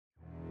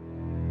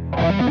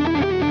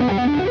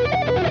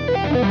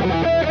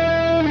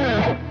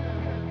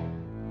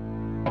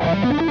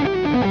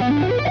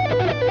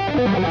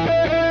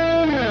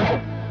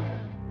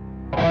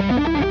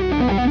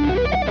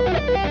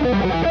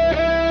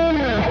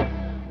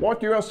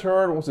What you just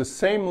heard was the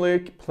same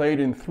lick played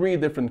in 3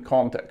 different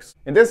contexts.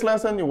 In this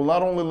lesson you will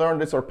not only learn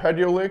this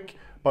arpeggio lick,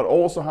 but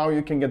also how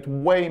you can get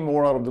way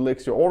more out of the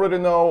licks you already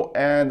know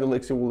and the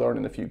licks you will learn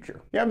in the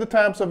future. You have the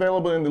tabs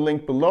available in the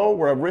link below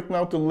where I've written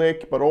out the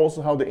lick, but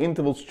also how the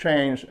intervals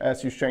change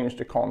as you change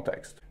the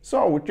context.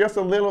 So with just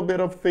a little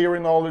bit of theory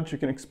knowledge you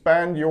can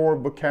expand your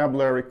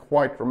vocabulary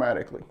quite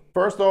dramatically.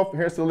 First off,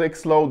 here's the lick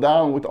slowed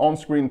down with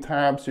on-screen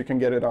tabs so you can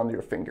get it under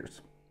your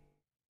fingers.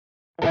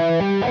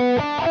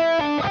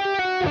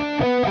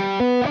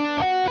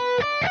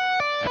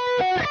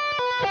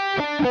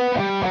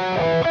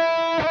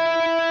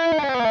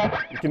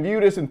 You can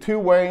view this in 2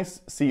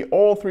 ways. See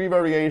all 3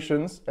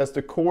 variations as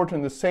the chords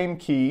in the same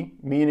key,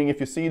 meaning if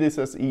you see this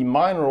as E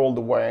minor all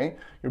the way,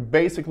 you're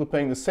basically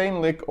playing the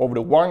same lick over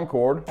the 1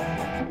 chord,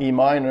 E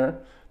minor,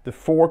 the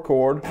 4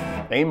 chord,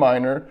 A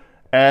minor,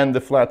 and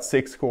the flat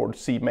 6 chord,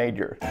 C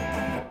major.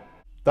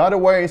 The other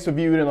way is to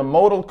view it in a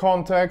modal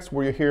context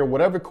where you hear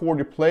whatever chord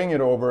you're playing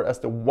it over as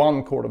the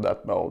 1 chord of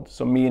that mode.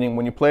 So meaning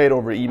when you play it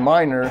over E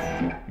minor,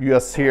 you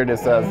just hear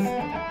this as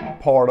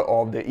part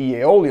of the E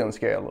Aeolian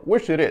scale,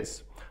 which it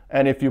is.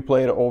 And if you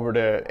play it over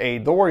the A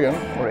Dorian,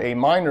 or A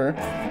minor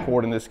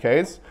chord in this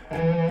case,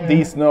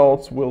 these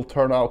notes will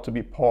turn out to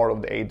be part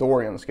of the A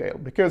Dorian scale,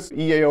 because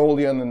E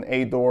Aeolian and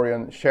A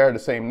Dorian share the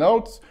same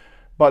notes.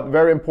 But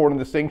very important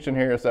distinction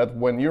here is that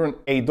when you're in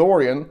A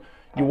Dorian,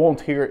 you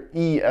won't hear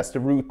E as the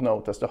root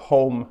note, as the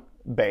home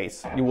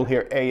bass. You will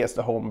hear A as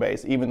the home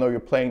bass, even though you're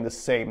playing the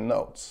same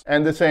notes.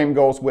 And the same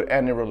goes with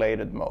any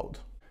related mode.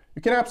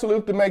 You can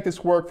absolutely make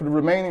this work for the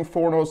remaining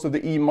 4 notes of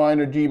the E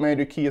minor, G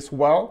major key as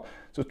well.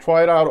 So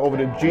try it out over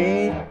the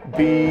G,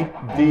 B,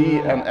 D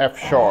and F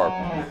sharp.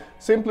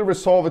 Simply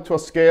resolve it to a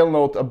scale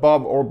note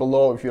above or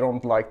below if you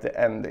don't like the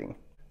ending.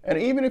 And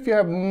even if you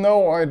have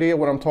no idea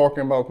what I'm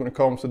talking about when it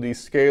comes to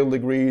these scale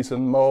degrees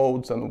and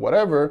modes and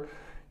whatever,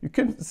 you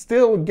can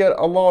still get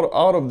a lot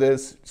out of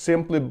this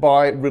simply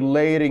by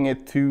relating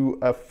it to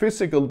a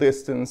physical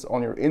distance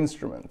on your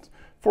instrument.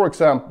 For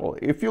example,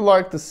 if you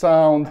like the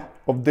sound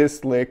of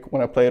this lick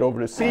when I play it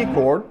over the C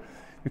chord,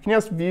 you can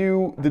just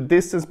view the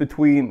distance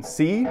between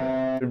C,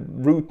 the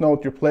root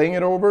note you're playing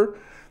it over,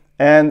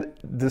 and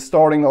the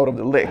starting note of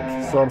the lick.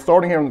 So I'm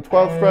starting here on the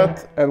 12th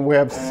fret and we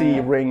have C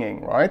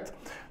ringing, right?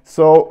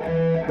 So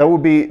that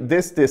would be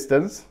this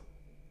distance,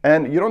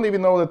 and you don't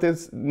even know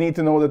that need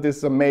to know that this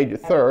is a major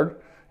third.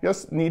 You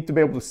just need to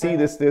be able to see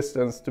this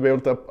distance to be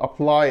able to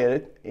apply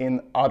it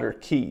in other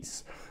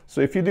keys.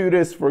 So if you do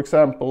this, for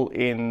example,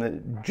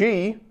 in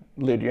G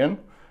Lydian,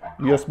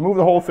 you just move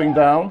the whole thing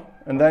down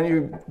and then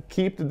you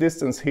keep the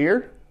distance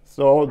here.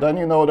 So then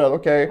you know that,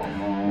 okay,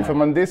 if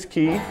I'm on this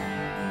key,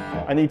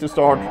 I need to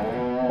start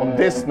on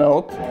this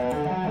note,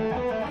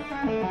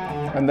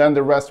 and then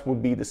the rest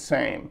would be the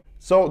same.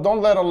 So don't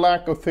let a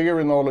lack of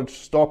theory knowledge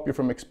stop you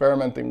from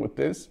experimenting with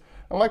this.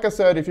 And like I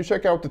said, if you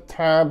check out the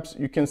tabs,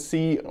 you can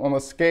see on a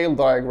scale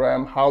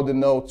diagram how the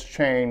notes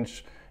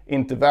change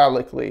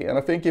intervallically. And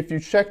I think if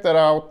you check that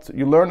out,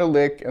 you learn a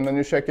lick and then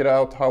you check it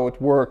out how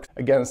it works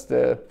against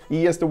the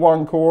E as the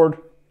 1 chord,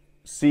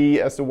 C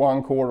as the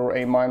 1 chord, or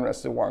A minor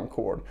as the 1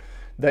 chord.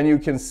 Then you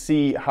can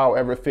see how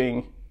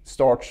everything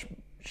starts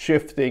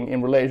shifting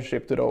in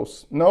relationship to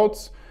those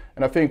notes.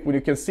 And I think when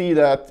you can see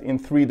that in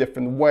 3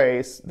 different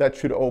ways, that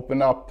should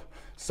open up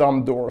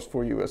some doors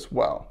for you as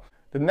well.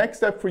 The next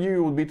step for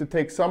you will be to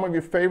take some of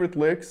your favorite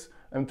licks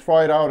and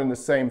try it out in the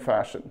same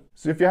fashion.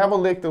 So if you have a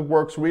lick that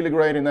works really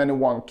great in any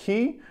one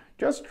key,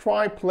 just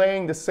try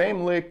playing the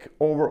same lick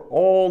over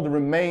all the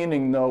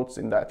remaining notes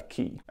in that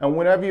key. And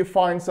whenever you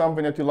find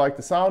something that you like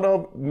the sound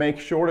of, make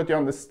sure that you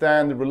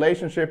understand the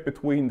relationship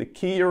between the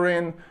key you're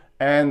in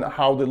and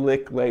how the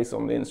lick lays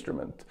on the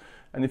instrument.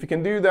 And if you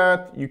can do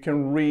that, you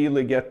can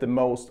really get the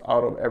most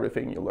out of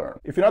everything you learn.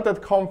 If you're not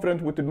that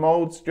confident with the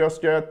modes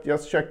just yet,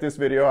 just check this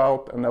video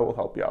out and that will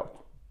help you out.